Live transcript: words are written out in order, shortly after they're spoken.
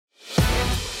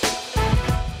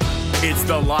It's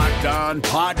the Locked On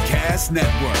Podcast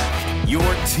Network, your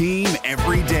team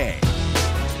every day.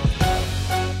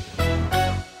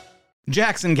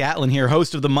 Jackson Gatlin here,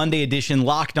 host of the Monday edition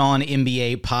Locked On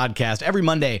NBA podcast. Every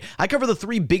Monday, I cover the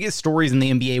three biggest stories in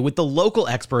the NBA with the local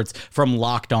experts from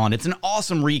Locked On. It's an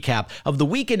awesome recap of the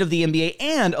weekend of the NBA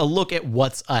and a look at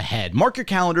what's ahead. Mark your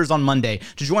calendars on Monday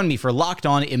to join me for Locked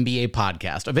On NBA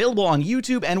podcast, available on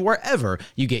YouTube and wherever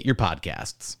you get your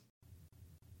podcasts.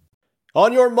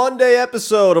 On your Monday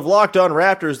episode of Locked On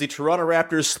Raptors, the Toronto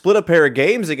Raptors split a pair of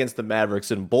games against the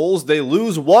Mavericks and Bulls. They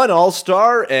lose one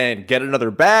All-Star and get another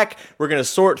back. We're going to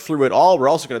sort through it all. We're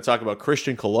also going to talk about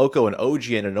Christian Koloko and OG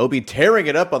Anunoby tearing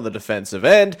it up on the defensive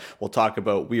end. We'll talk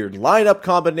about weird lineup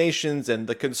combinations and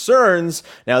the concerns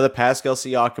now that Pascal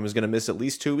Siakam is going to miss at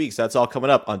least 2 weeks. That's all coming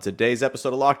up on today's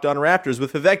episode of Locked On Raptors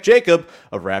with Vivek Jacob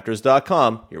of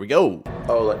Raptors.com. Here we go.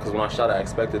 Oh, because when I shot, I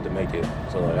expected to make it.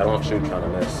 So, I don't shoot trying to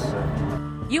miss.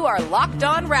 You are Locked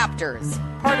On Raptors,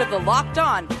 part of the Locked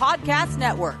On Podcast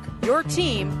Network, your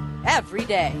team every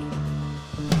day.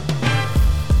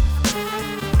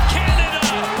 Canada,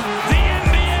 the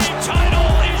NBA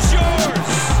title is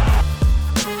yours.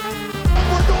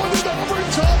 We're going to the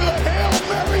overtime of the Hail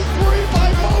Mary 3 by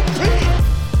Mo Pete.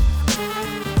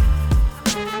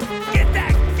 Get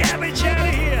that garbage out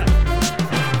of here.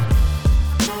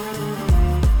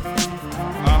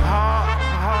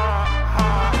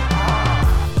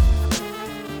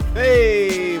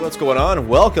 Hey, what's going on?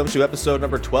 Welcome to episode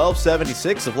number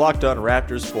 1276 of Locked On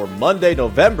Raptors for Monday,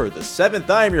 November the 7th.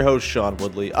 I am your host, Sean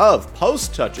Woodley of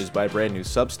Post Touches, my brand new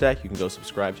Substack. You can go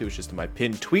subscribe to. It's just my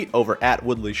pinned tweet over at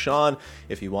WoodleySean.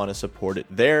 If you want to support it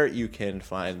there, you can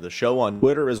find the show on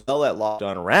Twitter as well at Locked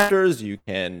On Raptors. You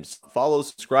can follow,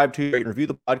 subscribe to, rate, and review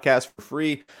the podcast for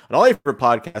free on all your favorite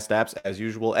podcast apps as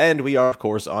usual. And we are, of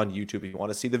course, on YouTube. If you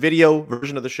want to see the video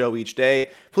version of the show each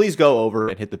day, please go over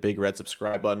and hit the big red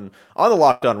subscribe button on the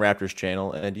Locked On Raptors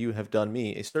channel, and you have done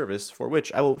me a service for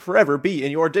which I will forever be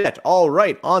in your debt. All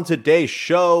right, on today's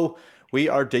show, we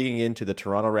are digging into the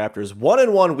Toronto Raptors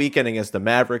 1-1 weekend against the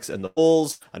Mavericks and the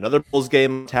Bulls. Another Bulls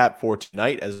game tap for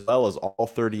tonight, as well as all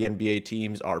 30 NBA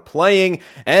teams are playing.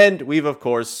 And we've, of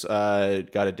course, got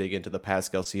to dig into the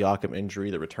Pascal Siakam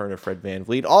injury, the return of Fred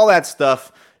VanVleet, all that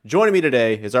stuff. Joining me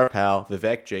today is our pal,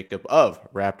 Vivek Jacob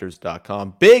of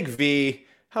Raptors.com. Big V,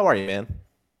 how are you, man?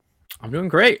 I'm doing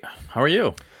great. How are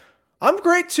you? I'm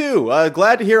great too.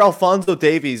 Glad to hear Alphonso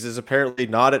Davies is apparently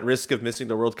not at risk of missing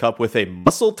the World Cup with a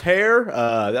muscle tear.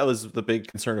 That was the big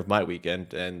concern of my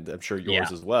weekend, and I'm sure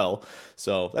yours as well.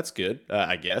 So that's good,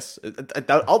 I guess.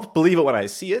 I'll believe it when I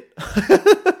see it.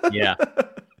 Yeah.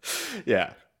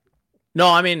 Yeah. No,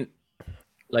 I mean,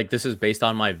 like, this is based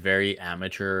on my very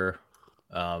amateur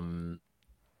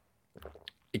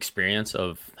experience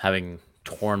of having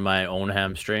torn my own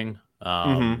hamstring.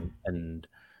 And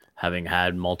having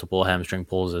had multiple hamstring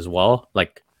pulls as well.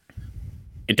 Like,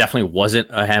 it definitely wasn't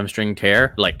a hamstring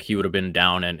tear. Like, he would have been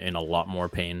down and in a lot more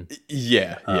pain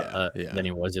than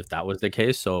he was if that was the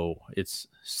case. So it's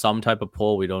some type of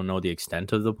pull. We don't know the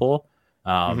extent of the pull.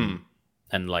 And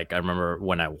like, I remember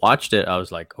when I watched it, I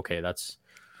was like, okay, that's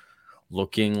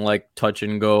looking like touch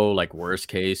and go. Like, worst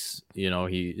case,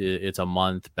 it's a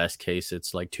month. Best case,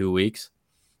 it's like 2 weeks.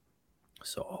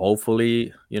 So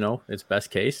hopefully, it's best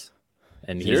case,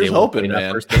 and he's able to play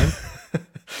that first game.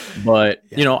 But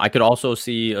I could also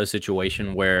see a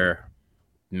situation where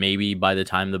maybe by the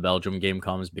time the Belgium game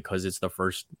comes, because it's the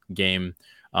first game,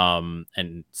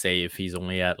 and say if he's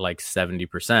only at like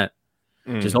 70%,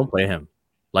 just don't play him.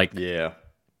 Like,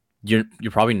 you're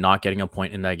probably not getting a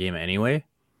point in that game anyway.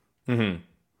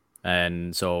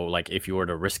 And so, like, if you were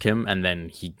to risk him and then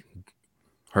he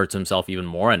hurts himself even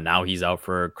more, and now he's out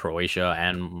for Croatia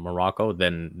and Morocco,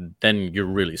 then you're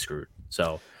really screwed.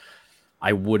 So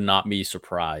I would not be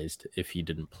surprised if he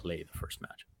didn't play the first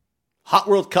match. Hot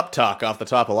World Cup talk off the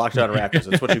top of Locked On Raptors.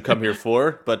 That's what you come here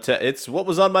for. But it's what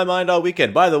was on my mind all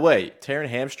weekend. By the way, tearing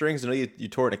hamstrings. I know you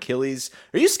tore an Achilles.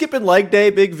 Are you skipping leg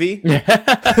day, Big V? So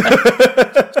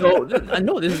I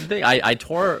know this is the thing. I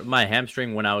tore my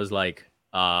hamstring when I was like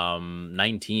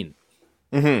 19.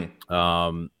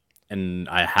 And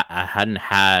I hadn't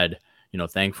had,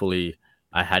 thankfully,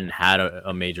 I hadn't had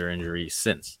a major injury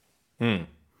since.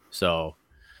 So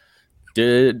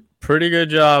did pretty good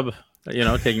job,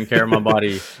 taking care of my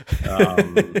body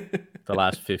the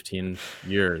last 15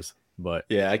 years. But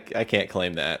yeah, I can't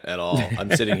claim that at all.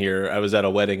 I'm sitting here. I was at a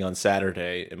wedding on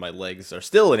Saturday, and my legs are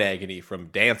still in agony from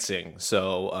dancing.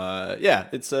 So yeah,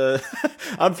 it's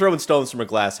I'm throwing stones from a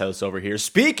glass house over here.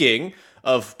 Speaking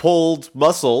of pulled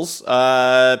muscles,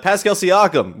 Pascal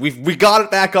Siakam, we got it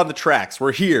back on the tracks.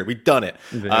 We're here. We've done it.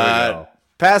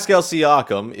 Pascal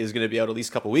Siakam is going to be out at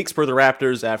least a couple weeks for the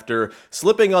Raptors after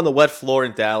slipping on the wet floor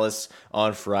in Dallas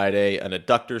on Friday, an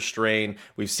adductor strain.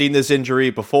 We've seen this injury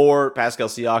before. Pascal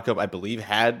Siakam, I believe,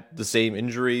 had the same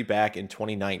injury back in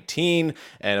 2019.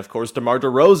 And of course, DeMar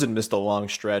DeRozan missed a long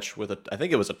stretch with I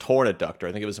think it was a torn adductor.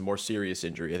 I think it was a more serious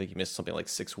injury. I think he missed something like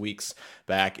 6 weeks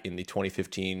back in the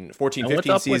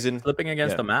 14-15 season. Flipping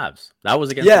against the Mavs. That was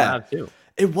against the Mavs too.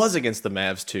 It was against the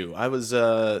Mavs too. I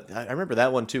remember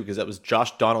that one too because that was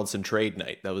Josh Donaldson trade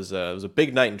night. That was it was a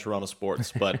big night in Toronto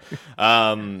sports. But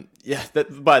yeah.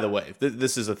 By the way,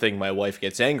 this is a thing my wife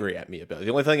gets angry at me about.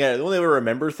 The only way I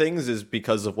remember things is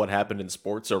because of what happened in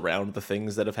sports around the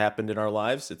things that have happened in our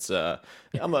lives. I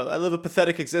live a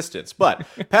pathetic existence. But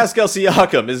Pascal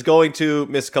Siakam is going to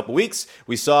miss a couple weeks.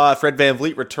 We saw Fred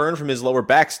VanVleet return from his lower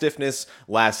back stiffness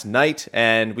last night,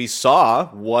 and we saw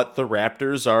what the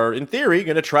Raptors are in theory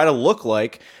going to try to look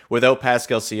like without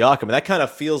Pascal Siakam. And that kind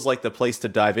of feels like the place to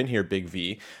dive in here, Big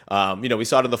V. We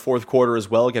saw it in the fourth quarter as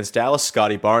well against Dallas.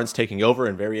 Scotty Barnes taking over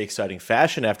in very exciting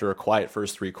fashion after a quiet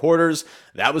first 3 quarters.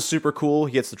 That was super cool.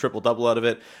 He gets the triple-double out of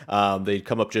it. They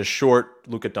come up just short.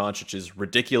 Luka Doncic is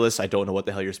ridiculous. I don't know what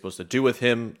the hell you're supposed to do with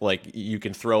him. Like, you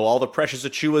can throw all the precious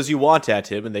Achuas you want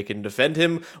at him, and they can defend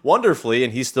him wonderfully,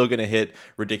 and he's still going to hit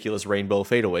ridiculous rainbow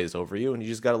fadeaways over you, and you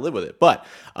just got to live with it. But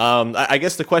I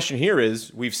guess the question here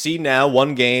is, we've seen now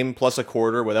 1 game plus a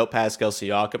quarter without Pascal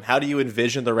Siakam. How do you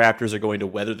envision the Raptors are going to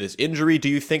weather this injury? Do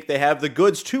you think they have the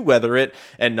goods to weather it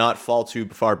and not fall too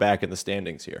far back in the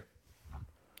standings here?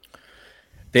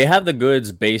 They have the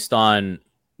goods based on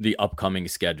the upcoming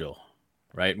schedule,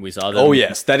 right? We saw that. Oh,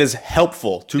 yes. That is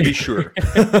helpful, to be sure.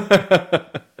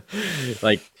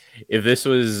 Like, if this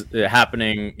was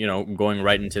happening, going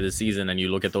right into the season, and you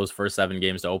look at those first 7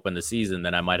 games to open the season,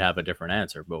 then I might have a different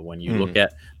answer. But when you look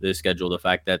at the schedule, the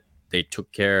fact that they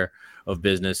took care of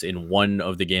business in one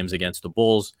of the games against the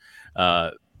Bulls,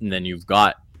 and then you've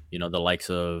got, the likes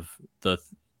of the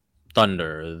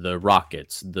Thunder, the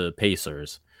Rockets, the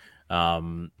Pacers.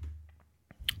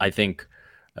 I think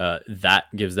that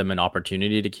gives them an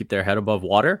opportunity to keep their head above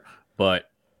water. But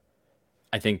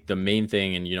I think the main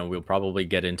thing, and we'll probably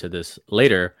get into this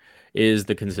later, is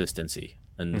the consistency.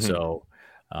 And so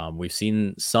we've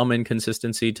seen some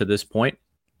inconsistency to this point,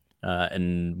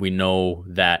 and we know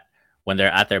that when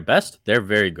they're at their best, they're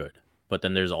very good. But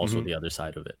then there's also the other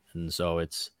side of it. And so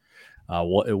it's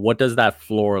what does that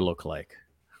floor look like?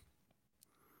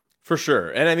 For sure.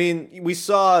 And I mean, we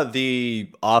saw the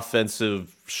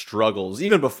offensive struggles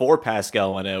even before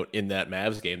Pascal went out in that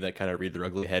Mavs game that kind of reared their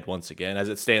ugly head once again. As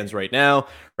it stands right now,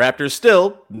 Raptors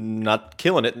still not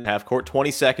killing it in half court,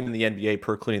 22nd in the NBA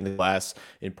per cleaning the glass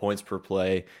in points per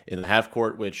play in the half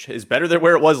court, which is better than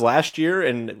where it was last year.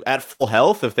 And at full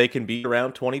health, if they can be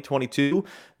around 2022,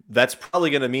 that's probably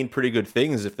going to mean pretty good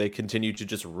things if they continue to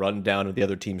just run down the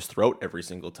other team's throat every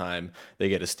single time they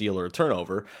get a steal or a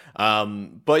turnover.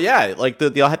 But yeah, like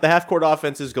the half-court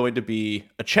offense is going to be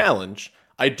a challenge.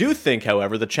 I do think,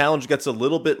 however, the challenge gets a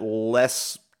little bit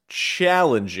less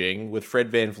challenging with Fred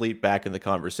VanVleet back in the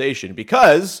conversation,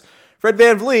 because Fred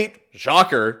VanVleet,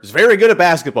 shocker, is very good at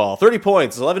basketball. 30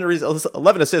 points,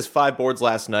 11 assists, 5 boards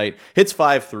last night, hits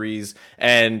 5 threes.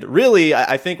 And really,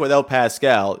 I think without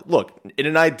Pascal, look, in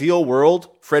an ideal world,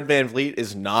 Fred VanVleet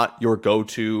is not your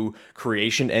go-to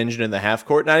creation engine in the half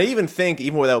court. And I even think,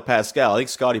 even without Pascal, I think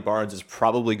Scotty Barnes is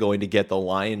probably going to get the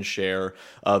lion's share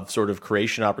of sort of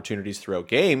creation opportunities throughout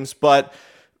games. But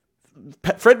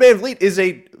Fred VanVleet is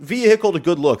a vehicle to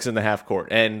good looks in the half court,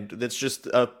 and that's just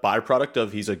a byproduct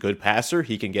of he's a good passer.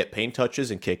 He can get paint touches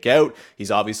and kick out.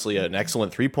 He's obviously an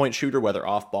excellent three-point shooter, whether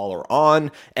off ball or on,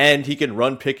 and he can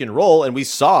run pick and roll. And we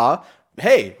saw,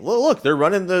 hey, look, they're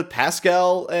running the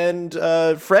Pascal and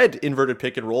Fred inverted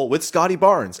pick and roll with Scotty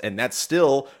Barnes, and that's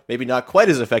still maybe not quite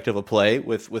as effective a play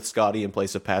with Scotty in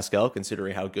place of Pascal,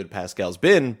 considering how good Pascal's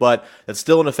been, but that's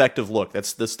still an effective look. That's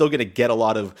still going to get a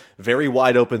lot of very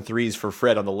wide open threes for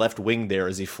Fred on the left wing there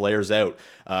as he flares out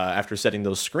after setting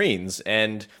those screens.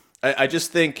 And I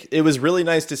just think it was really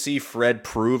nice to see Fred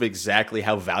prove exactly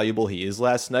how valuable he is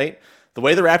last night. The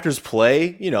way the Raptors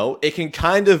play, it can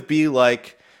kind of be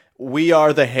like, we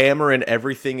are the hammer and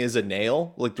everything is a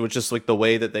nail, like, which is like the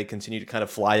way that they continue to kind of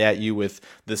fly at you with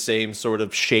the same sort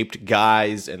of shaped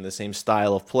guys and the same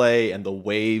style of play and the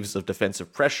waves of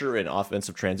defensive pressure and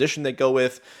offensive transition they go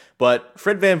with. But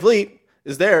Fred VanVleet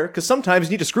is there because sometimes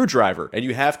you need a screwdriver and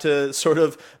you have to sort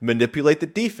of manipulate the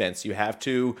defense. You have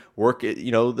to work,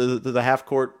 the half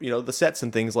court, the sets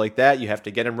and things like that. You have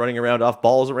to get him running around off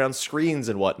balls, around screens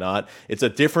and whatnot. It's a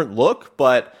different look,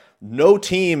 but no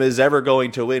team is ever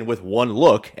going to win with one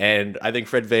look. And I think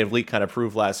Fred VanVleet kind of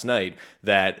proved last night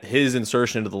that his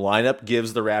insertion into the lineup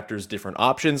gives the Raptors different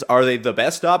options. Are they the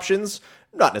best options?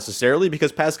 Not necessarily,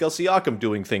 because Pascal Siakam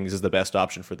doing things is the best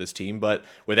option for this team. But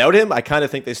without him, I kind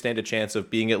of think they stand a chance of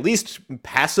being at least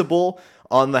passable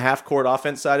on the half-court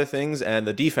offense side of things. And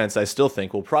the defense, I still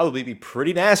think, will probably be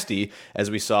pretty nasty, as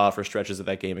we saw for stretches of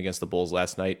that game against the Bulls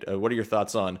last night. What are your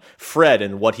thoughts on Fred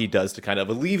and what he does to kind of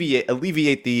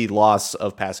alleviate the loss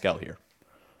of Pascal here?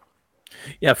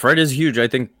 Yeah, Fred is huge. I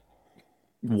think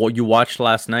what you watched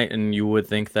last night, and you would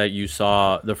think that you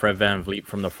saw the Fred VanVleet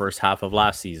from the first half of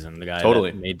last season, the guy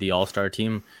that made the All-Star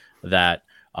team, that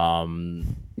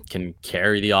can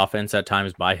carry the offense at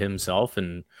times by himself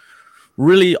and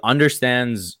really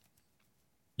understands,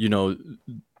 the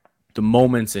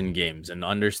moments in games and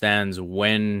understands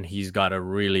when he's got to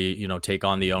really, take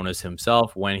on the onus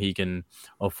himself, when he can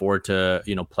afford to,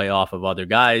 play off of other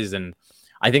guys. And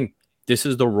I think this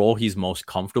is the role he's most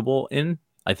comfortable in.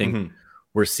 I think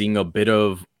we're seeing a bit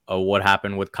of what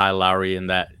happened with Kyle Lowry in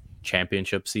that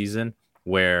championship season,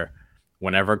 where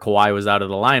whenever Kawhi was out of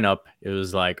the lineup, it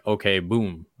was like, okay,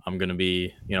 boom, I'm going to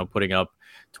be, putting up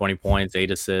 20 points,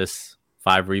 8 assists,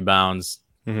 5 rebounds,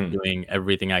 doing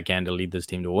everything I can to lead this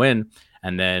team to win.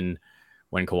 And then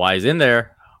when Kawhi's in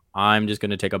there, I'm just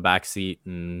going to take a back seat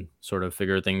and sort of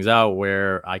figure things out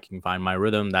where I can find my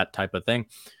rhythm, that type of thing.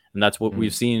 And that's what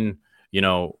we've seen,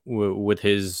 with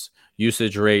his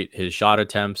usage rate, his shot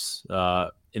attempts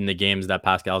in the games that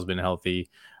Pascal's been healthy,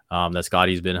 that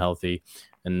Scotty's been healthy.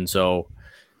 And so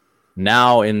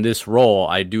now in this role,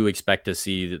 I do expect to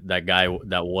see that guy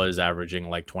that was averaging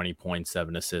like 20 points,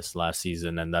 7 assists last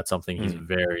season. And that's something he's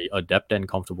very adept and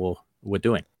comfortable with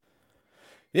doing.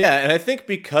 Yeah, and I think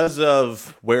because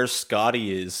of where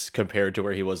Scotty is compared to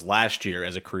where he was last year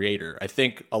as a creator, I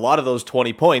think a lot of those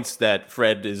 20 points that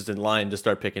Fred is in line to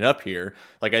start picking up here,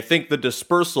 like I think the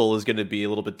dispersal is going to be a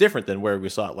little bit different than where we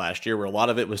saw it last year, where a lot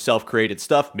of it was self-created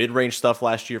stuff, mid-range stuff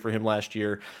last year for him last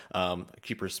year. I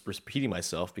keep repeating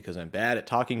myself because I'm bad at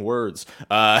talking words.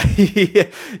 But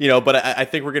I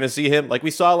think we're going to see him, like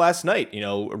we saw last night,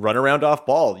 run around off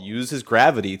ball, use his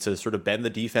gravity to sort of bend the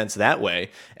defense that way.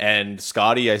 And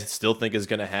Scotty, I still think, is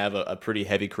going to have a pretty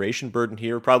heavy creation burden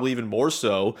here, probably even more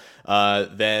so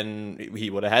than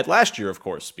he would have had last year, of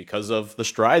course, because of the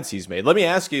strides he's made. Let me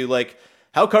ask you,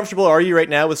 how comfortable are you right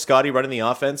now with Scotty running the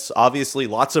offense? Obviously,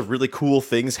 lots of really cool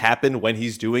things happen when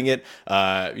he's doing it.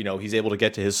 He's able to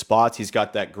get to his spots. He's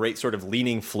got that great sort of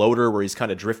leaning floater where he's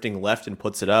kind of drifting left and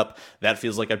puts it up. That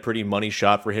feels like a pretty money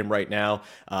shot for him right now.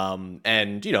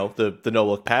 The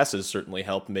no-look passes certainly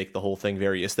help make the whole thing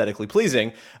very aesthetically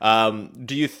pleasing.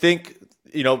 Do you think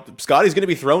Scotty's going to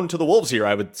be thrown to the Wolves here,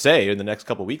 I would say, in the next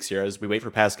couple of weeks here as we wait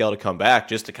for Pascal to come back,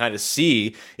 just to kind of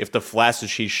see if the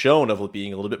flashes he's shown of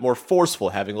being a little bit more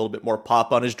forceful, having a little bit more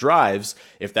pop on his drives,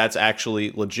 if that's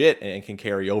actually legit and can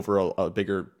carry over a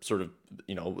bigger sort of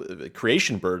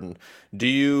creation burden. Do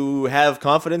you have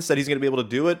confidence that he's going to be able to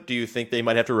do it? Do you think they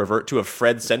might have to revert to a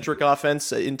Fred-centric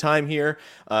offense in time here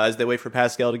as they wait for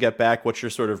Pascal to get back? What's your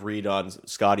sort of read on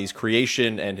Scotty's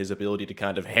creation and his ability to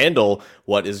kind of handle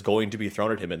what is going to be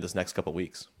thrown at him in this next couple of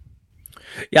weeks?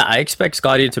 Yeah, I expect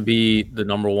Scotty to be the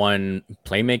number one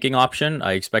playmaking option.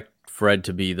 I expect Fred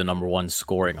to be the number one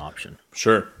scoring option.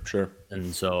 Sure.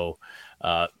 And so,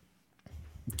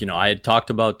 I had talked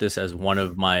about this as one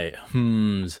of my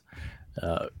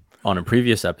on a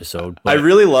previous episode. I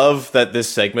really love that this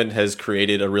segment has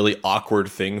created a really awkward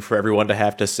thing for everyone to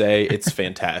have to say. It's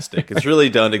fantastic. It's really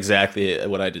done exactly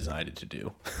what I designed it to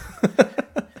do.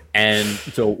 And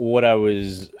so what I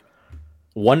was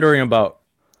wondering about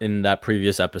in that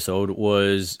previous episode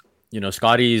was,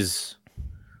 Scotty's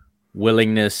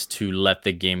willingness to let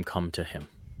the game come to him.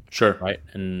 Sure. Right.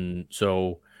 And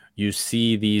so you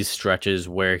see these stretches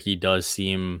where he does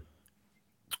seem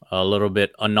a little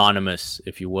bit anonymous,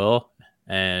 if you will,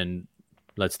 and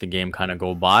lets the game kind of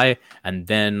go by. And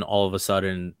then all of a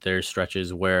sudden there's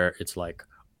stretches where it's like,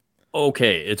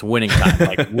 okay, it's winning time.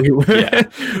 Like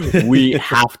we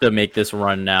have to make this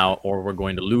run now or we're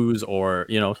going to lose or,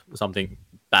 something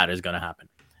bad is going to happen.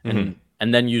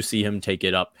 And then you see him take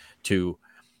it up to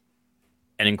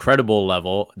an incredible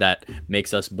level that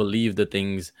makes us believe the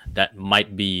things that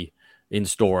might be in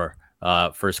store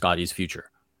for Scotty's future.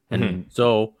 And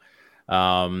so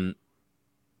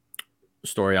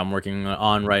story I'm working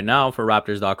on right now for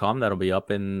Raptors.com that'll be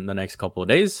up in the next couple of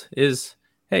days is,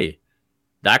 hey,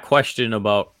 that question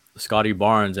about Scotty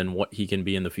Barnes and what he can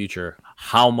be in the future,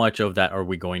 how much of that are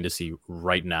we going to see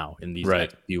right now in these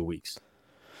next few weeks?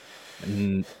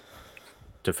 And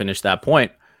to finish that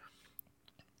point,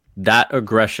 that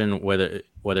aggression, whether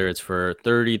whether it's for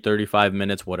 30, 35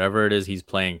 minutes, whatever it is he's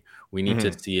playing, we need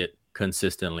to see it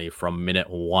consistently from minute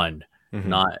one.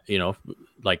 Not,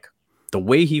 like the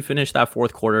way he finished that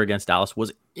fourth quarter against Dallas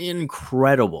was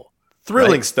incredible.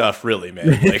 Thrilling stuff, really,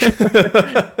 man.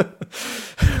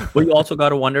 But you also got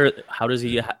to wonder, how does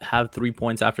he have 3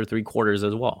 points after 3 quarters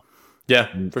as well? Yeah,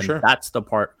 for sure. That's the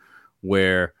part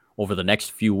where over the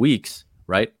next few weeks,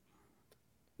 right,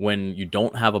 when you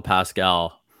don't have a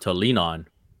Pascal to lean on,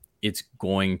 it's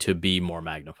going to be more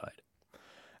magnified.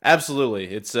 Absolutely.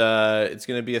 It's going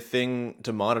to be a thing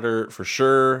to monitor for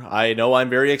sure. I know I'm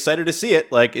very excited to see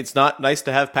it. Like, it's not nice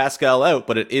to have Pascal out,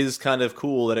 but it is kind of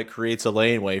cool that it creates a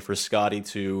laneway for Scotty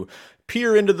to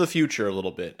peer into the future a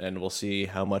little bit, and we'll see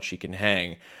how much he can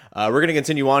hang. We're going to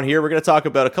continue on here. We're going to talk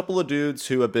about a couple of dudes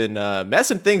who have been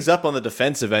messing things up on the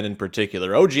defensive end in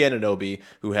particular. OG Anunoby,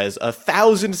 who has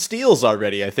 1,000 steals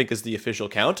already, I think is the official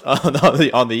count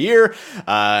on the year,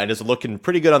 and is looking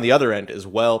pretty good on the other end as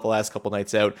well the last couple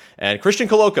nights out. And Christian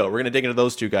Koloko, we're going to dig into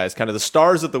those two guys, kind of the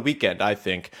stars of the weekend, I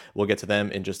think. We'll get to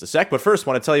them in just a sec. But first,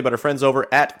 I want to tell you about our friends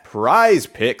over at Prize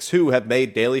Picks, who have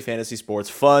made daily fantasy sports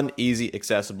fun, easy,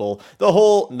 accessible, the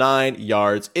whole 9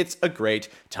 yards. It's a great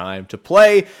time to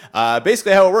play.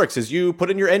 Basically, how it works is you put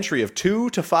in your entry of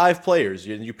 2 to 5 players.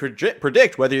 You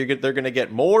predict whether they're going to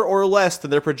get more or less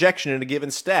than their projection in a given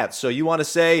stat. So you want to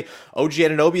say OG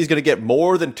Anunoby is going to get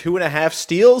more than 2.5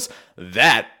 steals?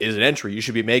 That is an entry you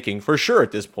should be making for sure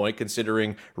at this point,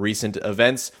 considering recent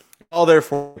events. All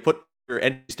therefore put your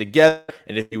entries together,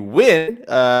 and if you win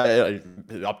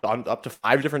up to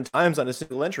 5 different times on a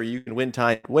single entry, you can win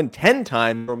 10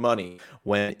 times more money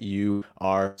when you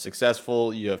are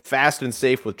successful. You have fast and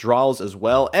safe withdrawals as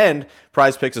well, and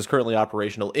Prize Picks is currently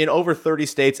operational in over 30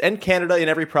 states and Canada in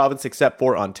every province except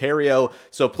for Ontario.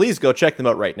 So please go check them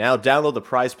out right now. Download the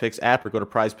Prize Picks app or go to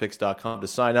prizepicks.com to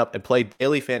sign up and play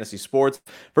daily fantasy sports.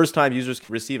 First-time users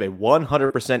can receive a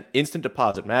 100% instant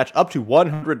deposit match up to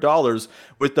 $100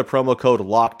 with the promo code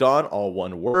LOCKEDON, all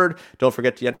one word. Don't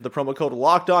forget to enter the promo code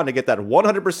LOCKEDON to get that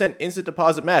 100% instant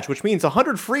deposit match, which means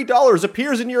 $100 free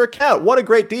appears in your account. What a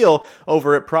great deal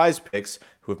over at Prize Picks,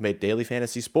 who have made daily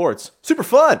fantasy sports super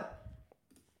fun.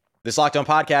 This Locked On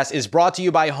podcast is brought to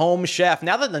you by Home Chef.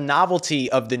 Now that the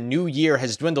novelty of the new year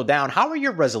has dwindled down, how are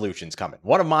your resolutions coming?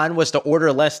 One of mine was to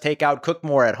order less takeout, cook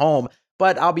more at home,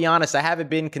 but I'll be honest, I haven't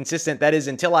been consistent. That is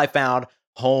until I found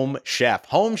Home Chef.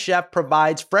 Home Chef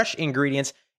provides fresh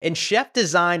ingredients and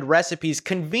chef-designed recipes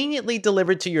conveniently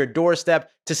delivered to your doorstep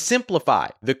to simplify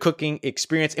the cooking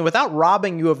experience and without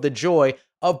robbing you of the joy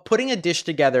of putting a dish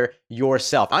together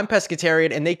yourself. I'm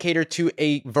pescatarian, and they cater to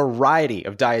a variety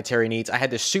of dietary needs. I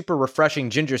had this super refreshing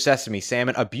ginger sesame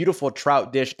salmon, a beautiful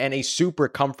trout dish, and a super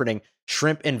comforting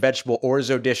shrimp and vegetable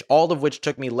orzo dish, all of which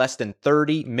took me less than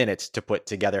 30 minutes to put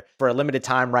together. For a limited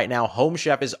time right now, Home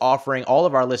Chef is offering all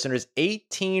of our listeners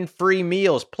 18 free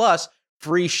meals, plus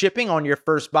free shipping on your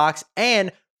first box,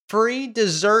 and free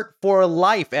dessert for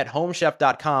life at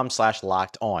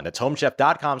homechef.com/lockedon. That's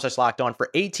homechef.com/lockedon for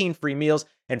 18 free meals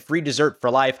and free dessert for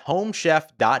life.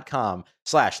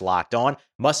 Homechef.com/lockedon.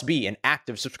 Must be an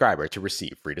active subscriber to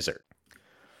receive free dessert.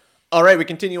 All right, we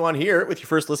continue on here with your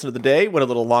first listen of the day. Went a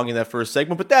little long in that first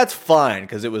segment, but that's fine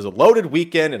because it was a loaded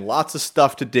weekend and lots of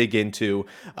stuff to dig into.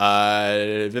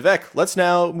 Vivek, let's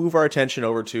now move our attention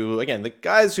over to, again, the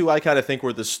guys who I kind of think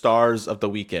were the stars of the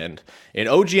weekend in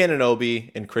OG Anunoby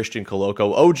and Christian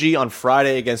Koloko. OG on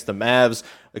Friday against the Mavs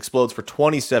explodes for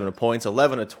 27 points,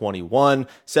 11 of 21,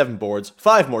 7 boards,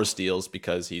 5 more steals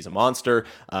because he's a monster,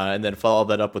 and then followed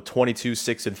that up with 22,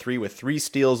 6, and 3 with 3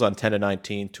 steals on 10 of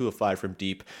 19, 2 of 5 from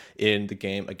deep in the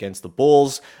game against the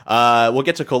Bulls. We'll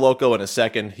get to Koloko in a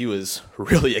second. He was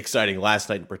really exciting last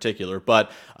night in particular, but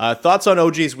thoughts on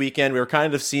OG's weekend? We were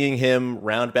kind of seeing him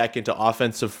round back into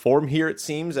offensive form here, it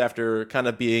seems, after kind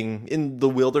of being in the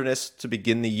wilderness to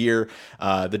begin the year.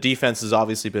 The defense has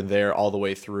obviously been there all the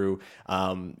way through.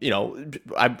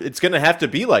 It's going to have to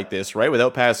be like this, right?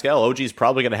 Without Pascal, OG's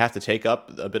probably going to have to take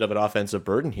up a bit of an offensive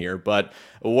burden here. But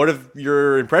what have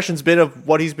your impressions been of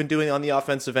what he's been doing on the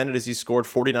offensive end as he scored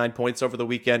 49 points over the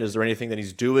weekend? Is there anything that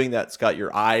he's doing that's got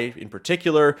your eye in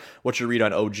particular? What's your read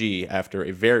on OG after a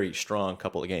very strong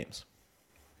couple of games?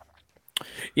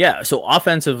 Yeah, so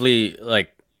offensively,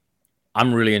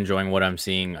 I'm really enjoying what I'm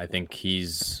seeing. I think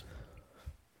he's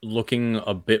looking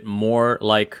a bit more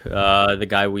like the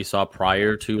guy we saw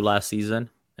prior to last season.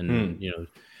 And,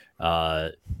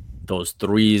 those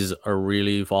threes are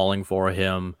really falling for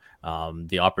him.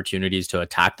 The opportunities to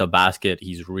attack the basket,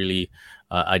 he's really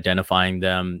identifying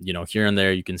them. Here and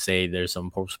there, you can say there's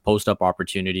some post-up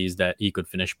opportunities that he could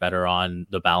finish better on.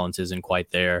 The balance isn't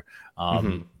quite there.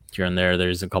 Here and there,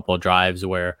 there's a couple of drives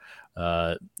where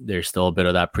there's still a bit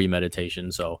of that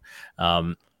premeditation. So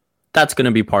that's going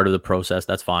to be part of the process.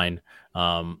 That's fine.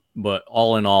 But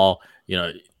all in all,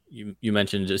 you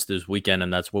mentioned just this weekend,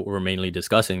 and that's what we're mainly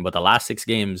discussing. But the last 6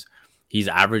 games, he's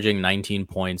averaging 19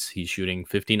 points. He's shooting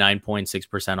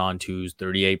 59.6% on twos,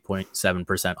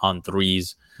 38.7% on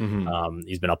threes.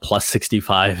 He's been a plus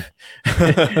 65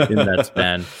 in that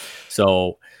span.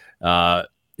 So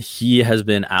he has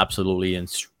been absolutely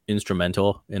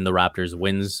instrumental in the Raptors'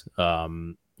 wins.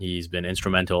 He's been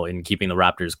instrumental in keeping the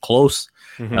Raptors close.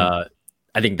 I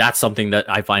think that's something that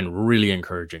I find really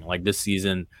encouraging. Like this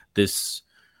season, this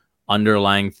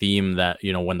underlying theme that,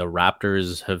 when the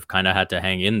Raptors have kind of had to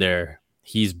hang in there,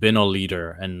 he's been a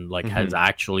leader and has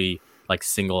actually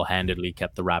single-handedly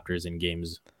kept the Raptors in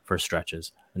games for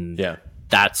stretches. And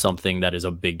that's something that is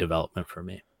a big development for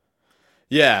me.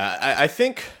 Yeah, I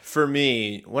think for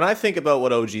me, when I think about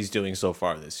what OG's doing so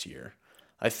far this year,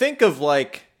 I think of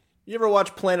you ever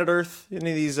watch Planet Earth?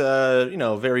 Any of these,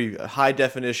 very high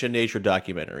definition nature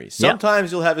documentaries?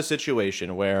 Sometimes you'll have a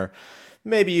situation where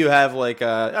maybe you have I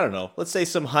don't know, let's say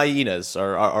some hyenas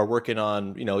are working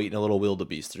on, eating a little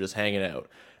wildebeest. They're just hanging out.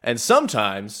 And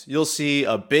sometimes you'll see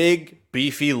a big,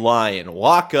 beefy lion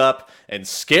walk up and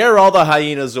scare all the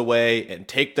hyenas away and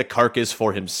take the carcass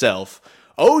for himself.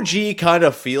 OG kind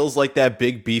of feels like that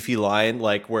big beefy lion,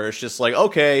 where it's just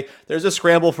okay, there's a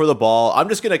scramble for the ball. I'm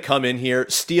just going to come in here,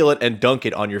 steal it, and dunk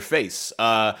it on your face.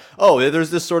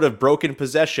 There's this sort of broken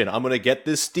possession. I'm going to get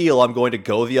this steal. I'm going to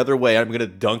go the other way. I'm going to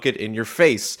dunk it in your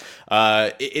face.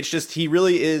 It's just, he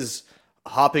really is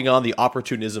hopping on the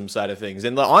opportunism side of things.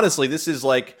 And honestly, this is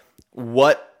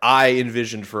what I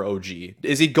envisioned for OG.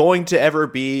 Is he going to ever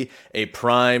be a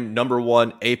prime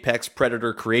 #1 apex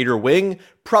predator creator wing?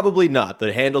 Probably not.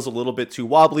 The handle's a little bit too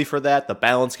wobbly for that. The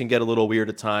balance can get a little weird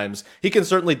at times. He can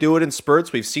certainly do it in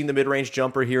spurts. We've seen the mid-range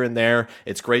jumper here and there.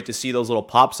 It's great to see those little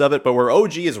pops of it. But where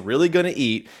OG is really going to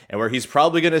eat and where he's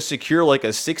probably going to secure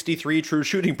a 63 true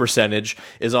shooting percentage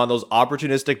is on those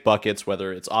opportunistic buckets,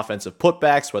 whether it's offensive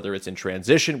putbacks, whether it's in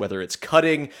transition, whether it's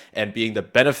cutting and being the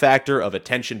benefactor of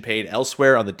attention paid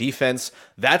elsewhere on the defense.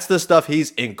 That's the stuff he's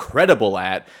incredible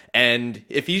at. And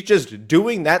if he's just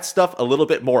doing that stuff a little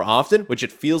bit more often, which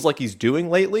it feels like he's doing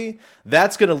lately,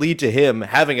 that's going to lead to him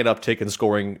having an uptick in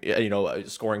scoring,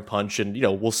 scoring punch. And,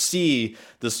 we'll see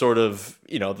the sort of,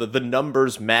 the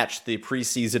numbers match the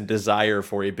preseason desire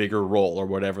for a bigger role or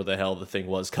whatever the hell the thing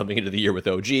was coming into the year with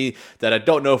OG that I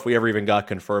don't know if we ever even got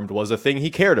confirmed was a thing he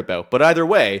cared about. But either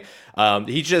way,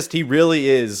 he really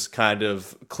is kind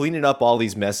of cleaning up all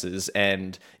these messes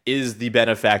and is the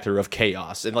benefactor of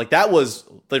chaos. And that was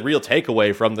the real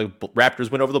takeaway from the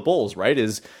Raptors win over the Bulls, right?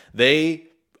 Is they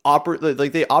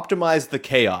optimized the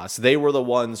chaos. They were the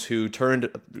ones who turned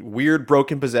weird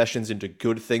broken possessions into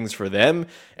good things for them,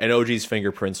 and OG's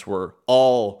fingerprints were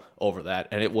all over that.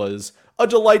 And it was a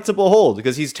delight to behold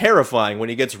because he's terrifying when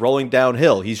he gets rolling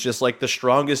downhill. He's just the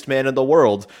strongest man in the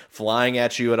world flying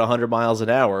at you at 100 miles an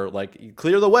hour.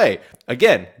 Clear the way.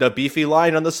 Again, the beefy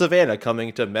lion on the savannah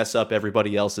coming to mess up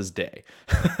everybody else's day.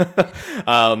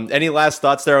 Any last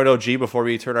thoughts there on OG before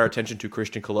we turn our attention to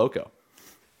Christian Coloco?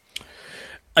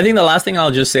 I think the last thing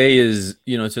I'll just say is,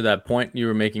 to that point you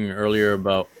were making earlier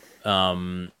about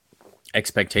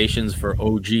expectations for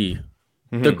OG.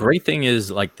 The great thing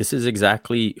is this is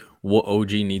exactly what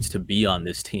OG needs to be on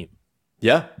this team.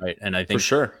 Yeah. Right. And I think for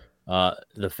sure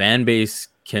the fan base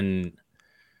can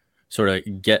sort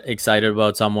of get excited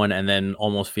about someone and then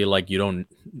almost feel like you don't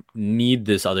need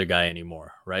this other guy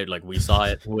anymore. Right. We saw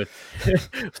it with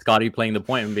Scotty playing the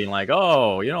point and being like,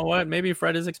 oh, you know what? Maybe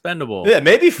Fred is expendable. Yeah.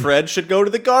 Maybe Fred should go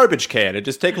to the garbage can and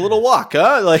just take a little walk.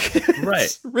 Huh?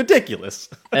 Right. Ridiculous.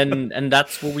 and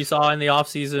that's what we saw in the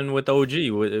offseason with OG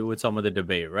with some of the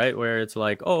debate, right? Where it's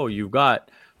oh, you've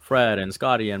got Fred and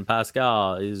Scotty and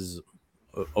Pascal. Is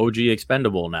OG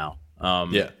expendable now?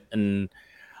 And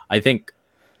I think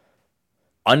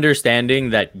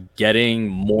understanding that getting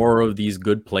more of these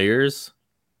good players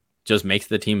just makes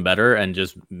the team better and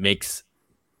just makes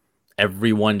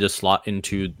everyone just slot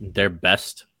into their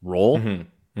best role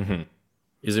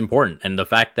is important. And the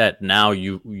fact that now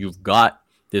you've got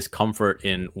this comfort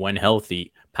in, when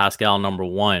healthy, Pascal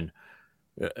 #1,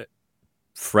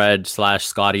 Fred /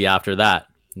 Scotty after that.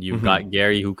 You've got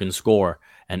Gary who can score,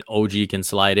 and OG can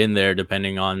slide in there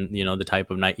depending on the type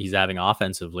of night he's having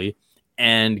offensively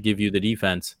and give you the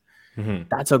defense.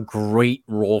 That's a great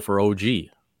role for OG.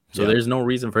 There's no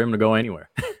reason for him to go anywhere.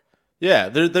 Yeah,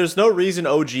 there's no reason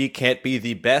OG can't be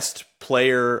the best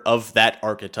player of that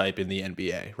archetype in the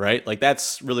NBA, right? Like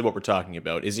that's really what we're talking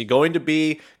about. Is he going to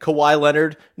be Kawhi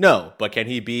Leonard? No, but can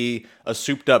he be a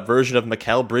souped up version of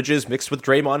Mikal Bridges mixed with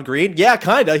Draymond Green? Yeah,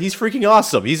 kinda. He's freaking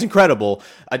awesome. He's incredible.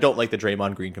 I don't like the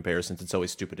Draymond Green comparisons. It's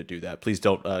always stupid to do that. Please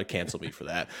don't cancel me for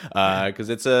that because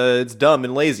it's dumb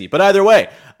and lazy. But either way,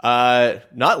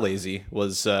 not lazy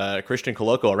was Christian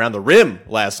Koloko around the rim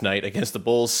last night against the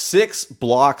Bulls. 6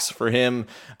 blocks for him.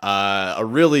 A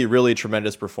really, really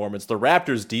tremendous performance. The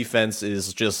Raptors defense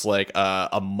is just like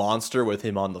a monster with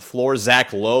him on the floor.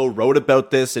 Zach Lowe wrote about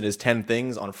this in his 10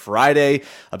 Things on Friday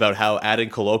about how adding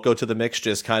Koloko to the mix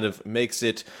just kind of makes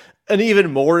it an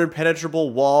even more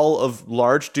impenetrable wall of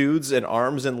large dudes and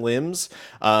arms and limbs.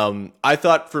 I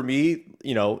thought for me,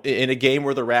 you know, in a game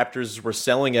where the Raptors were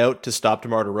selling out to stop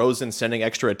DeMar DeRozan, sending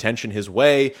extra attention his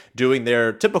way, doing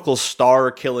their typical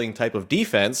star-killing type of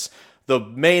defense, the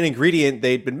main ingredient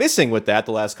they'd been missing with that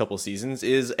the last couple seasons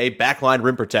is a backline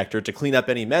rim protector to clean up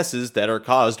any messes that are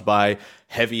caused by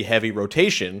heavy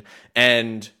rotation.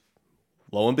 And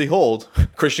lo and behold,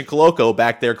 Christian Koloko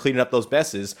back there cleaning up those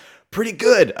messes. Pretty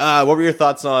good. What were your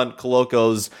thoughts on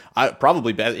Koloko's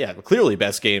clearly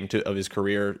best game of his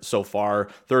career so far?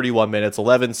 31 minutes,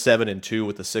 11, 7, and 2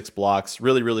 with the 6 blocks.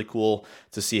 Really, really cool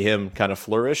to see him kind of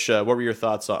flourish. What were your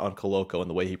thoughts on Koloko and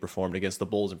the way he performed against the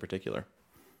Bulls in particular?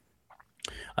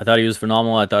 I thought he was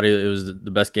phenomenal. I thought it was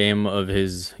the best game of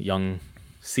his young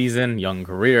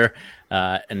career.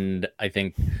 And I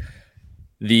think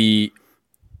the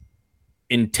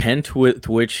intent with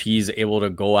which he's able to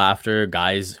go after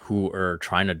guys who are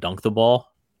trying to dunk the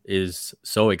ball is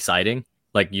so exciting.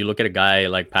 Like you look at a guy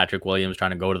like Patrick Williams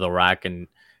trying to go to the rack, and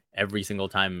every single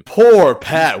time. Poor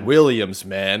Pat Williams,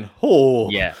 man. Oh,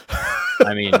 yeah.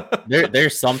 I mean,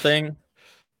 there's something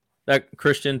that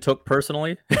Christian took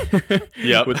personally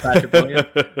with Patrick Williams,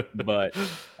 but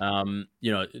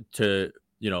to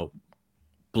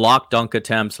block dunk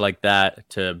attempts like that,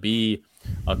 to be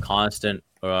a constant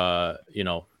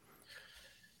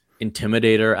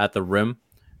intimidator at the rim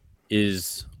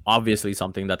is obviously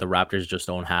something that the Raptors just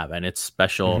don't have, and it's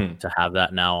special to have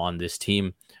that now on this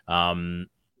team.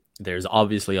 There's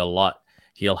obviously a lot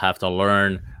he'll have to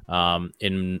learn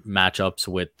in matchups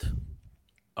with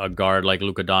a guard like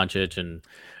Luka Doncic, and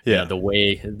the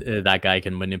way that guy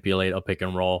can manipulate a pick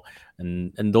and roll,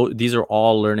 and these are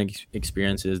all learning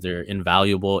experiences. They're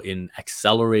invaluable in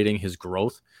accelerating his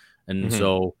growth, and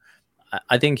so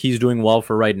I think he's doing well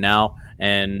for right now.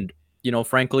 And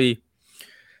frankly,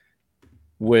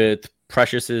 with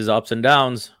Precious's ups and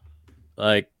downs,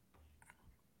 like,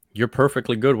 you're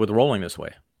perfectly good with rolling this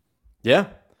way. Yeah,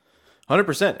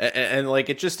 100%. And like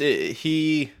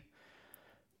he.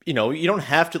 You don't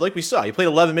have to, like we saw, he played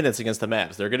 11 minutes against the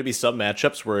Mavs. There are going to be some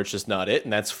matchups where it's just not it,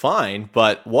 and that's fine.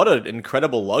 But what an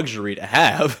incredible luxury to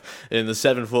have in the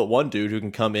 7'1" dude who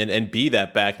can come in and be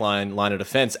that backline line of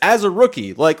defense as a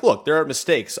rookie. Like, look, there are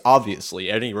mistakes,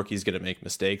 obviously. Any rookie's going to make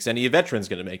mistakes. Any veteran's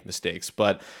going to make mistakes.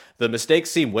 But the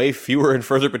mistakes seem way fewer and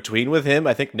further between with him.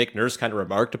 I think Nick Nurse kind of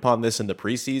remarked upon this in the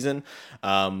preseason.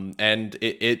 And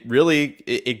it really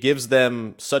gives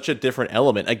them such a different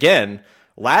element. Again,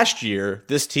 last year,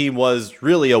 this team was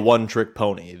really a one-trick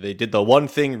pony. They did the one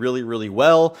thing really, really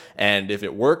well, and if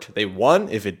it worked, they won.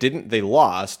 If it didn't, they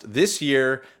lost. This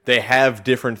year, they have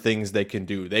different things they can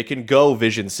do. They can go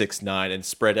Vision 6'9" and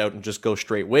spread out and just go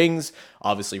straight wings.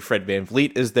 Obviously, Fred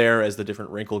VanVleet is there as the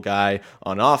different wrinkle guy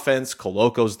on offense.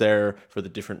 Koloko's there for the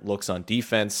different looks on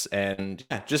defense. And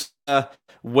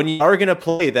when you are going to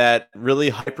play that really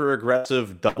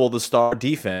hyper-aggressive double-the-star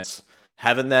defense,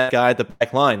 having that guy at the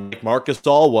back line, like Marc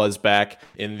Gasol was back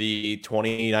in the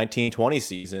 2019-20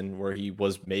 season, where he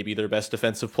was maybe their best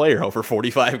defensive player over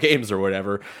 45 games or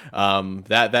whatever.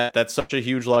 That's such a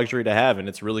huge luxury to have, and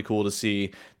it's really cool to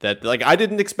see that. Like, I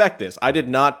didn't expect this. I did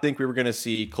not think we were going to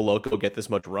see Koloko get this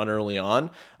much run early on,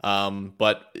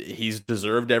 but he's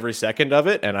deserved every second of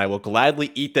it, and I will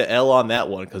gladly eat the L on that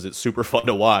one because it's super fun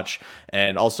to watch.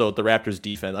 And also the Raptors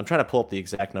defense. I'm trying to pull up the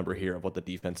exact number here of what the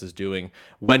defense is doing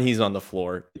when he's on the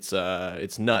floor.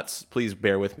 It's nuts. Please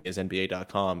bear with me, as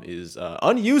NBA.com is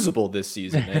unusable this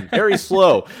season and very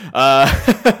slow.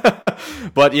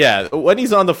 But yeah, when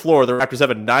he's on the floor, the Raptors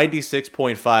have a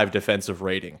 96.5 defensive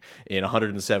rating in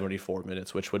 174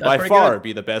 minutes, which would by far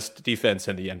be the best defense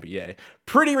in the NBA.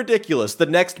 Pretty ridiculous. The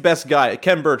next best guy,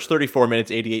 Kem Birch, 34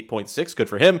 minutes, 88.6. Good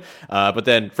for him. But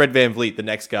then Fred VanVleet, the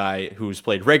next guy who's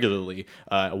played regularly,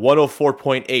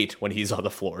 104.8 when he's on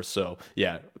the floor. So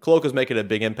yeah, Koloko's making a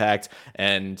big impact,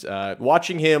 and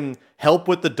watching him help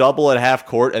with the double at half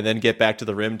court and then get back to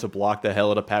the rim to block the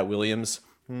hell out of Pat Williams,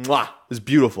 Mwah! It's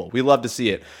beautiful. We love to see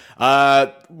it.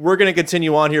 We're going to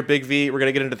continue on here, Big V. We're going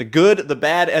to get into the good, the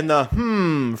bad, and the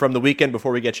from the weekend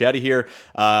before we get you out of here.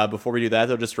 Before we do that,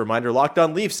 though, just a reminder, Locked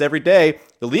On Leafs every day.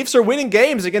 The Leafs are winning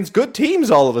games against good teams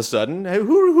all of a sudden.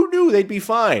 Who knew they'd be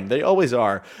fine? They always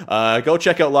are. Go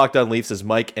check out Locked On Leafs as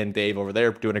Mike and Dave over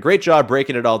there doing a great job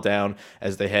breaking it all down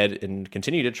as they head and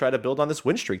continue to try to build on this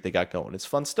win streak they got going. It's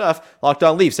fun stuff. Locked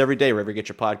On Leafs every day, wherever you get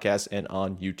your podcasts and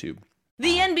on YouTube.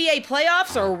 The NBA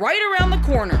playoffs are right around the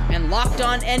corner, and Locked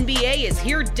On NBA is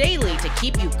here daily to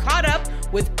keep you caught up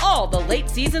with all the late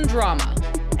season drama.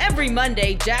 Every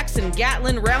Monday, Jackson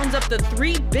Gatlin rounds up the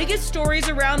 3 biggest stories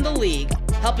around the league,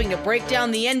 helping to break down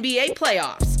the NBA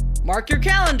playoffs. Mark your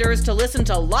calendars to listen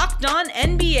to Locked On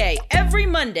NBA every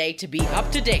Monday to be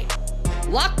up to date.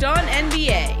 Locked On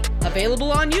NBA,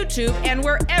 available on YouTube and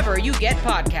wherever you get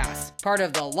podcasts. Part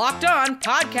of the Locked On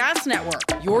Podcast Network,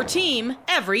 your team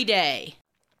every day.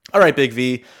 All right, Big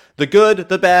V. The good,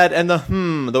 the bad, and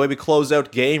the way we close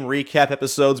out game recap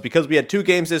episodes. Because we had 2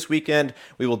 games this weekend,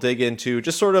 we will dig into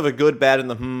just sort of a good, bad, and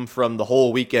the from the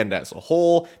whole weekend as a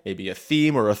whole. Maybe a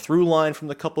theme or a through line from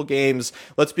the couple games.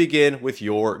 Let's begin with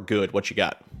your good. What you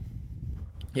got?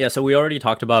 Yeah, so we already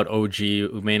talked about OG,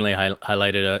 who mainly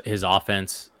highlighted his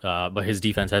offense, but his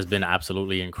defense has been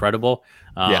absolutely incredible.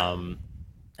 And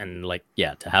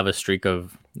to have a streak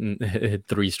of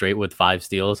 3 straight with 5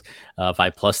 steals,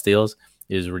 5+ steals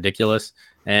is ridiculous.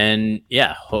 And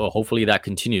hopefully that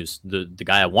continues. The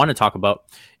guy I want to talk about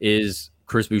is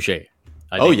Chris Boucher.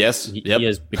 He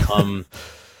has become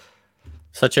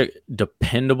such a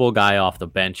dependable guy off the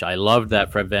bench. I loved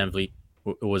that Fred VanVleet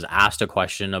was asked a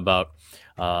question about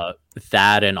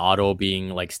Thad and Otto being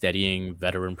like steadying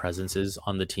veteran presences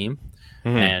on the team.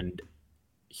 And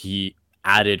he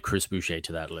added Chris Boucher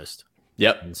to that list.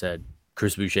 And said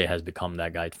Chris Boucher has become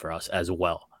that guy for us as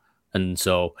well. And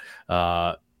so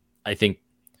I think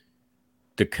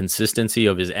the consistency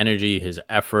of his energy, his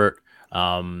effort,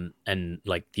 and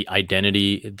like the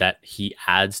identity that he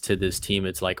adds to this team,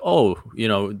 it's like,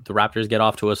 the Raptors get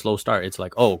off to a slow start. It's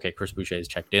like, okay, Chris Boucher is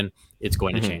checked in. It's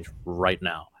going to change right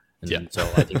now. And so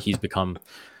I think he's become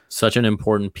such an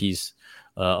important piece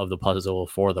of the puzzle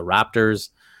for the Raptors.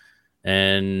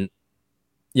 And,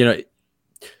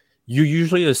 you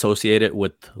usually associate it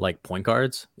with like point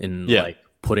guards and like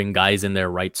putting guys in their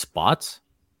right spots.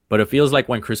 But it feels like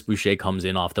when Chris Boucher comes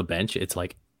in off the bench, it's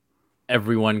like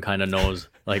everyone kind of knows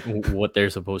like what they're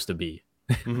supposed to be.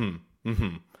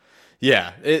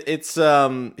 Yeah, it's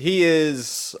he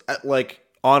is like,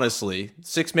 honestly,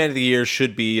 6th man of the year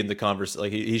should be in the conversation.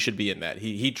 Like he should be in that.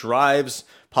 He drives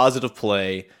positive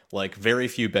play like very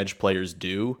few bench players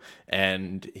do,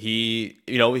 and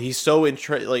he's so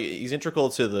he's integral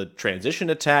to the transition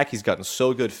attack. He's gotten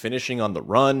so good finishing on the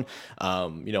run.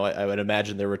 I would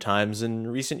imagine there were times in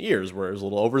recent years where he was a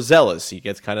little overzealous. He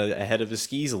gets kind of ahead of his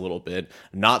skis a little bit.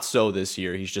 Not so this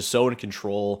year. He's just so in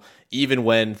control, even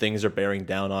when things are bearing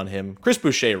down on him. Chris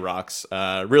Boucher rocks.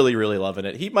 Really, really loving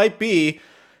it. He might be.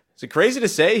 Is it crazy to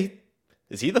say?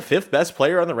 Is he the 5th best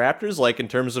player on the Raptors? Like in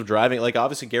terms of driving, like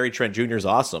obviously Gary Trent Jr. is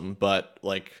awesome, but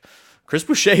like Chris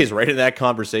Boucher is right in that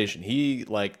conversation. He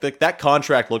that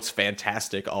contract looks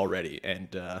fantastic already.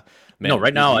 And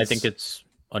right now I think it's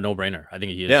a no-brainer. I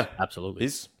think he is. Yeah, absolutely.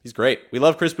 He's great. We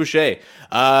love Chris Boucher.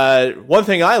 One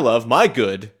thing I love, my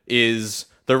good, is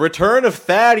the return of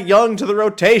Thad Young to the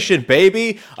rotation,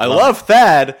 baby. I love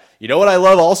Thad. You know what I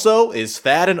love also is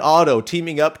Thad and Otto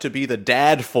teaming up to be the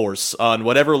dad force on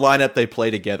whatever lineup they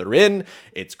play together in.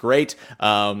 It's great.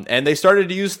 And they started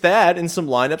to use Thad in some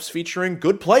lineups featuring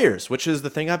good players, which is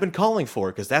the thing I've been calling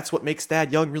for, because that's what makes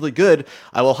Thad Young really good.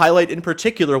 I will highlight in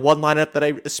particular one lineup that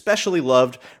I especially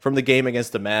loved from the game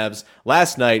against the Mavs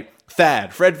last night.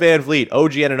 Thad, Fred VanVleet,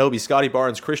 OG Anunoby, Scotty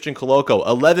Barnes, Christian Koloko,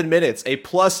 11 minutes, a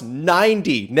plus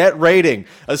 90 net rating,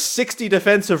 a 60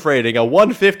 defensive rating, a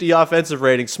 150 offensive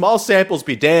rating. Small samples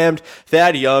be damned.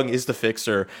 Thad Young is the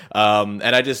fixer. And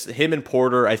him and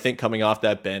Porter, I think, coming off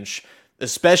that bench,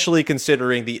 especially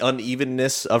considering the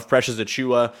unevenness of Precious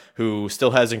Achiuwa, who still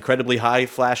has incredibly high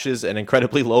flashes and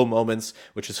incredibly low moments,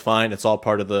 which is fine. It's all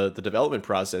part of the development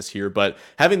process here. But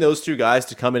having those 2 guys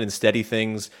to come in and steady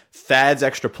things, Thad's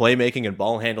extra playmaking and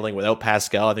ball handling without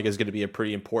Pascal, I think is going to be a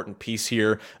pretty important piece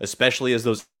here, especially as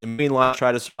those main lines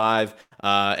try to survive.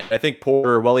 And I think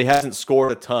Porter, while he hasn't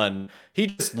scored a ton, he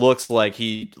just looks like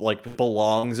he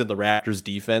belongs in the Raptors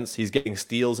defense. He's getting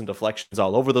steals and deflections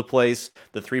all over the place.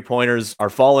 The 3-pointers are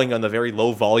falling on the very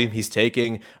low volume he's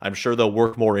taking. I'm sure they'll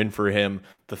work more in for him.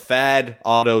 The Thad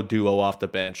Otto duo off the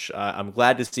bench. I'm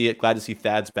glad to see it. Glad to see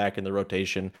Thad's back in the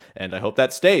rotation, and I hope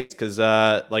that stays because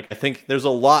I think there's a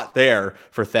lot there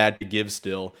for Thad to give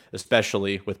still,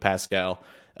 especially with Pascal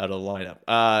out of the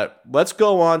lineup. Let's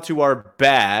go on to our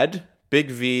bad. Big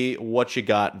V, what you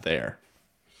got there?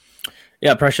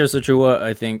 Yeah, Precious Achiuwa,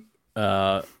 I think,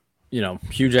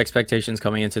 huge expectations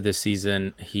coming into this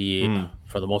season. He,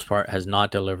 for the most part, has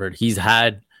not delivered. He's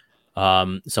had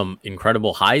some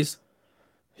incredible highs.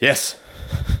 Yes.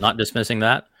 Not dismissing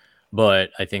that,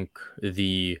 but I think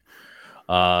the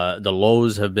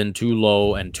lows have been too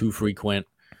low and too frequent.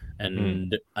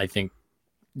 And I think,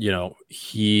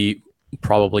 he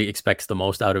probably expects the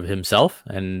most out of himself.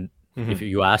 And if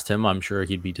you asked him, I'm sure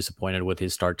he'd be disappointed with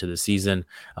his start to the season.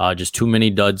 Just too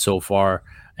many duds so far.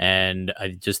 And I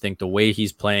just think the way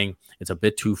he's playing, it's a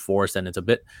bit too forced and it's a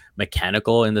bit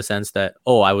mechanical in the sense that,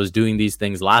 I was doing these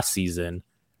things last season.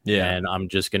 Yeah. And I'm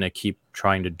just going to keep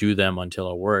trying to do them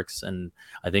until it works. And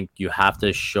I think you have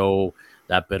to show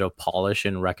that bit of polish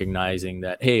and recognizing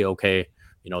that, hey, okay,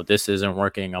 this isn't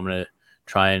working. I'm going to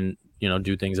try and,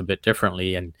 do things a bit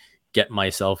differently and get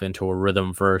myself into a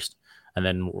rhythm first, and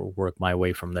then work my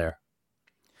way from there.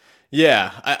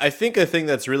 Yeah, I think a thing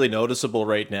that's really noticeable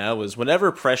right now is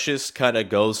whenever Precious kind of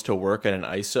goes to work at an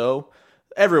ISO,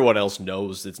 everyone else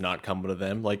knows it's not coming to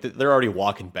them. Like they're already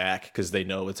walking back because they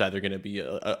know it's either going to be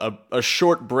a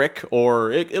short brick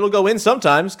or it'll go in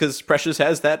sometimes because Precious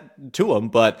has that to him.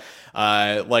 But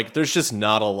there's just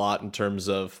not a lot in terms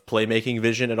of playmaking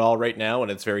vision at all right now, and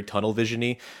it's very tunnel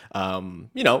visiony.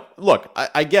 Look,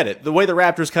 I get it. The way the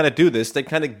Raptors kind of do this, they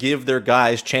kind of give their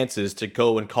guys chances to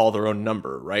go and call their own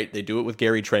number, right? They do it with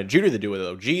Gary Trent Jr., they do it with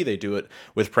OG, they do it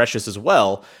with Precious as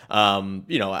well.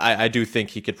 I do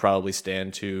think he could probably stand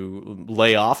to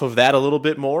lay off of that a little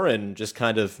bit more and just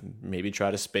kind of maybe try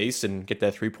to space and get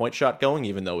that 3-point shot going,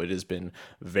 even though it has been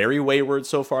very wayward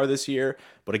so far this year.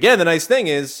 But again, the nice thing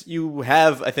is you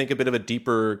have, I think, a bit of a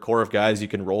deeper core of guys you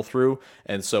can roll through.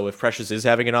 And so if Precious is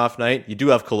having an off night, you do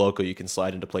have Koloko you can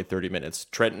slide into play 30 minutes.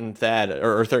 Trent and Thad,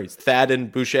 or 30, Thad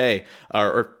and Boucher,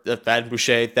 or Thad and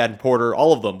Boucher, Thad and Porter,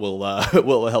 all of them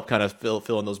will help kind of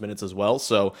fill in those minutes as well.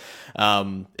 So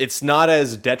it's not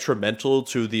as detrimental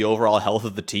to the overall health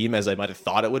of the team as I might have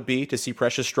thought it would be to see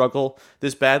Precious struggle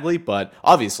this badly. But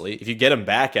obviously, if you get him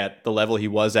back at the level he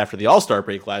was after the All-Star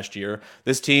break last year,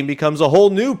 this team becomes a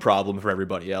whole new problem for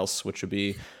everybody else, which would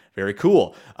be very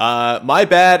cool. My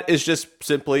bad is just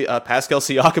simply Pascal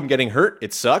Siakam getting hurt.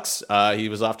 It sucks. He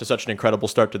was off to such an incredible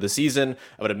start to the season.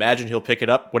 I would imagine he'll pick it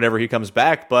up whenever he comes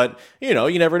back, but you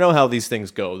never know how these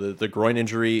things go. The groin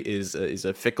injury is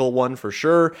a fickle one for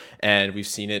sure, and we've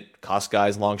seen it cost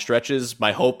guys long stretches.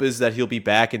 My hope is that he'll be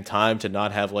back in time to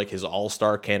not have like his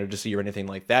all-star candidacy or anything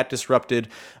like that disrupted,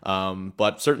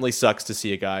 but certainly sucks to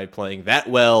see a guy playing that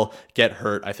well get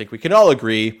hurt. I think we can all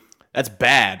agree that's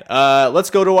bad. Let's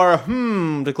go to our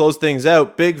to close things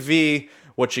out. Big V,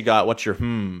 what you got? What's your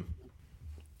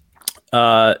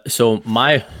So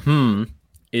my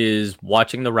is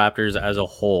watching the Raptors as a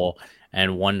whole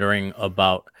and wondering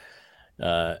about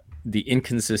the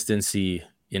inconsistency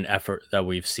in effort that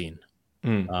we've seen.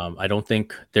 I don't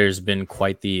think there's been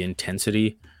quite the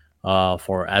intensity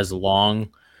for as long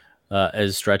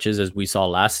as stretches as we saw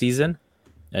last season.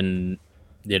 And,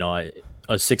 a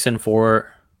 6-4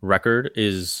 record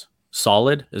is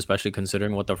solid, especially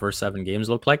considering what the first 7 games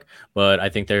looked like. But I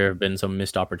think there have been some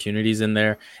missed opportunities in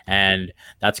there. And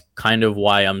that's kind of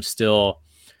why I'm still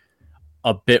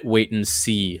a bit wait and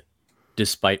see,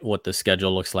 despite what the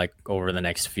schedule looks like over the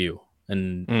next few.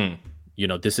 And,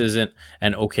 this isn't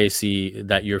an OKC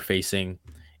that you're facing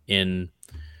in,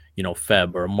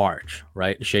 Feb or March,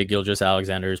 right? Shai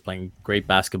Gilgeous-Alexander is playing great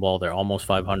basketball. They're almost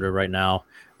 500 right now.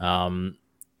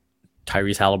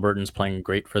 Tyrese Halliburton's playing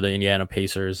great for the Indiana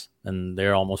Pacers, and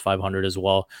they're almost 500 as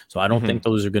well. So I don't think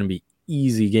those are going to be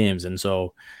easy games. And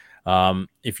so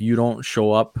if you don't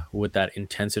show up with that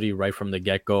intensity right from the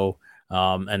get-go,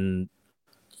 and,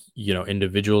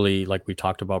 individually, like we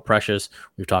talked about Precious,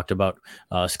 we've talked about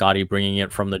Scotty bringing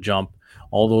it from the jump,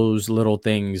 all those little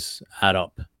things add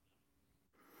up.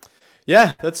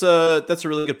 Yeah, that's a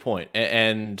really good point.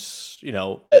 And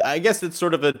I guess it's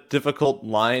sort of a difficult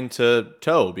line to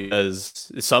toe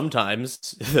because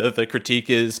sometimes the critique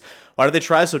is, why do they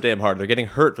try so damn hard? They're getting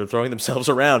hurt. They're throwing themselves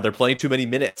around. They're playing too many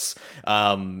minutes.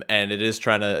 And it is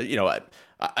trying to,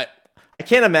 I I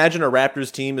can't imagine a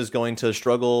Raptors team is going to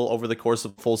struggle over the course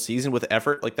of a full season with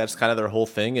effort. Like, that's kind of their whole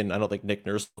thing, and I don't think Nick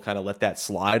Nurse will kind of let that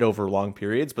slide over long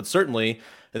periods. But certainly,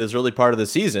 in this early part of the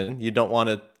season, you don't want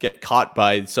to get caught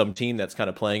by some team that's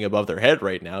kind of playing above their head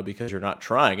right now because you're not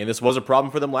trying. And this was a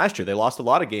problem for them last year. They lost a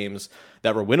lot of games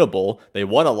that were winnable. They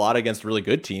won a lot against really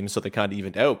good teams, so they kind of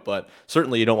evened out. But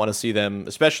certainly you don't want to see them,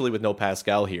 especially with no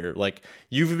Pascal here. Like,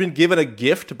 you've been given a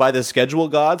gift by the schedule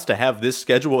gods to have this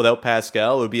schedule without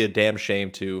Pascal. It would be a damn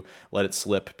shame to let it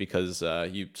slip because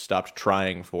you stopped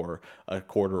trying for a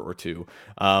quarter or two.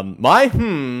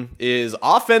 My is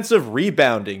offensive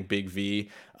rebounding, Big V.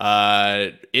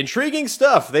 Intriguing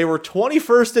stuff. They were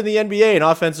 21st in the NBA in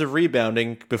offensive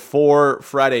rebounding before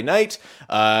Friday night.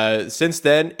 Since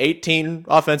then, 18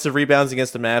 offensive rebounds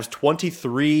against the Mavs,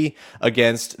 23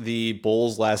 against the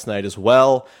Bulls last night as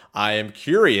well. I am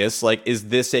curious, like, is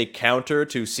this a counter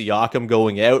to Siakam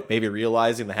going out, maybe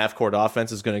realizing the half-court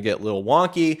offense is going to get a little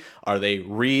wonky? Are they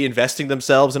reinvesting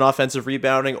themselves in offensive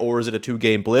rebounding, or is it a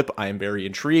two-game blip? I am very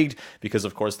intrigued because,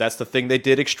 of course, that's the thing they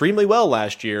did extremely well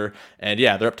last year. And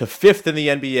yeah, they're up to 5th in the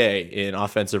NBA in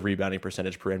offensive rebounding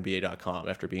percentage per NBA.com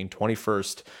after being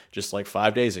 21st just like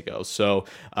 5 days ago. So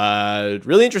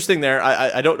really interesting there.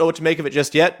 I don't know what to make of it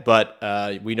just yet, but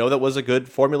we know that was a good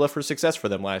formula for success for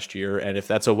them last year. And if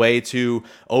that's a way to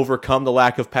overcome the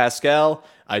lack of Pascal,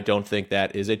 I don't think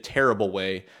that is a terrible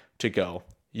way to go.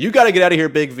 You got to get out of here,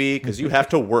 Big V, because you have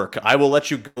to work. I will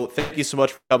let you go. Thank you so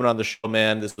much for coming on the show,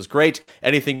 man. This was great.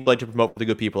 Anything you'd like to promote for the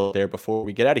good people out there before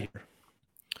we get out of here?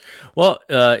 Well,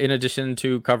 in addition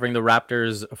to covering the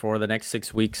Raptors for the next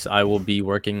 6 weeks, I will be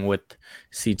working with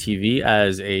CTV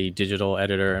as a digital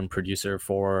editor and producer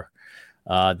for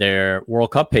their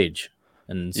World Cup page.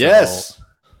 And so yes,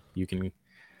 you can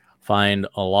find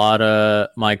a lot of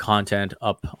my content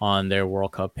up on their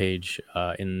World Cup page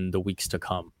in the weeks to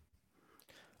come.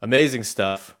 Amazing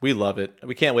stuff. We love it.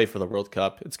 We can't wait for the World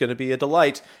Cup. It's going to be a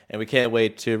delight, and we can't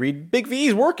wait to read Big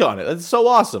V's work on it. That's so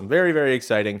awesome. Very, very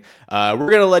exciting. We're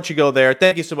going to let you go there.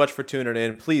 Thank you so much for tuning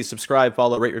in. Please subscribe,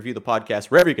 follow, rate, review the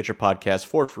podcast wherever you get your podcasts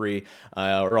for free.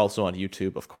 We're also on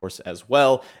YouTube, of course, as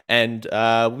well. And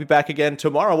we'll be back again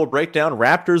tomorrow. We'll break down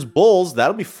Raptors Bulls.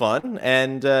 That'll be fun.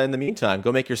 And in the meantime,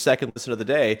 go make your second listen of the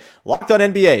day Locked On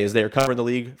NBA, as they are covering the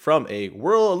league from a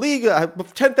world league,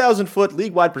 10,000-foot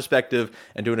league-wide perspective,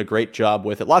 and doing a great job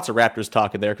with it. Lots of Raptors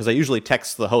talk in there because I usually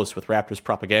text the host with Raptors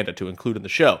propaganda to include in the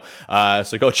show.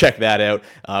 So go check that out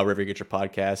wherever you get your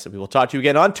podcasts. And we will talk to you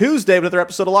again on Tuesday with another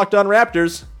episode of Locked On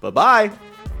Raptors. Bye-bye.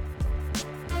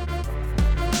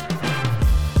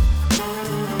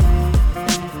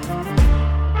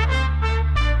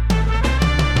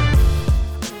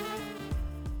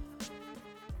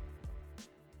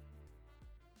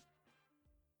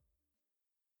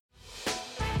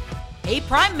 Hey,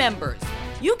 Prime members,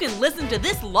 you can listen to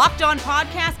this Locked On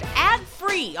podcast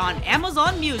ad-free on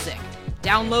Amazon Music.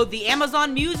 Download the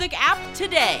Amazon Music app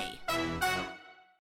today.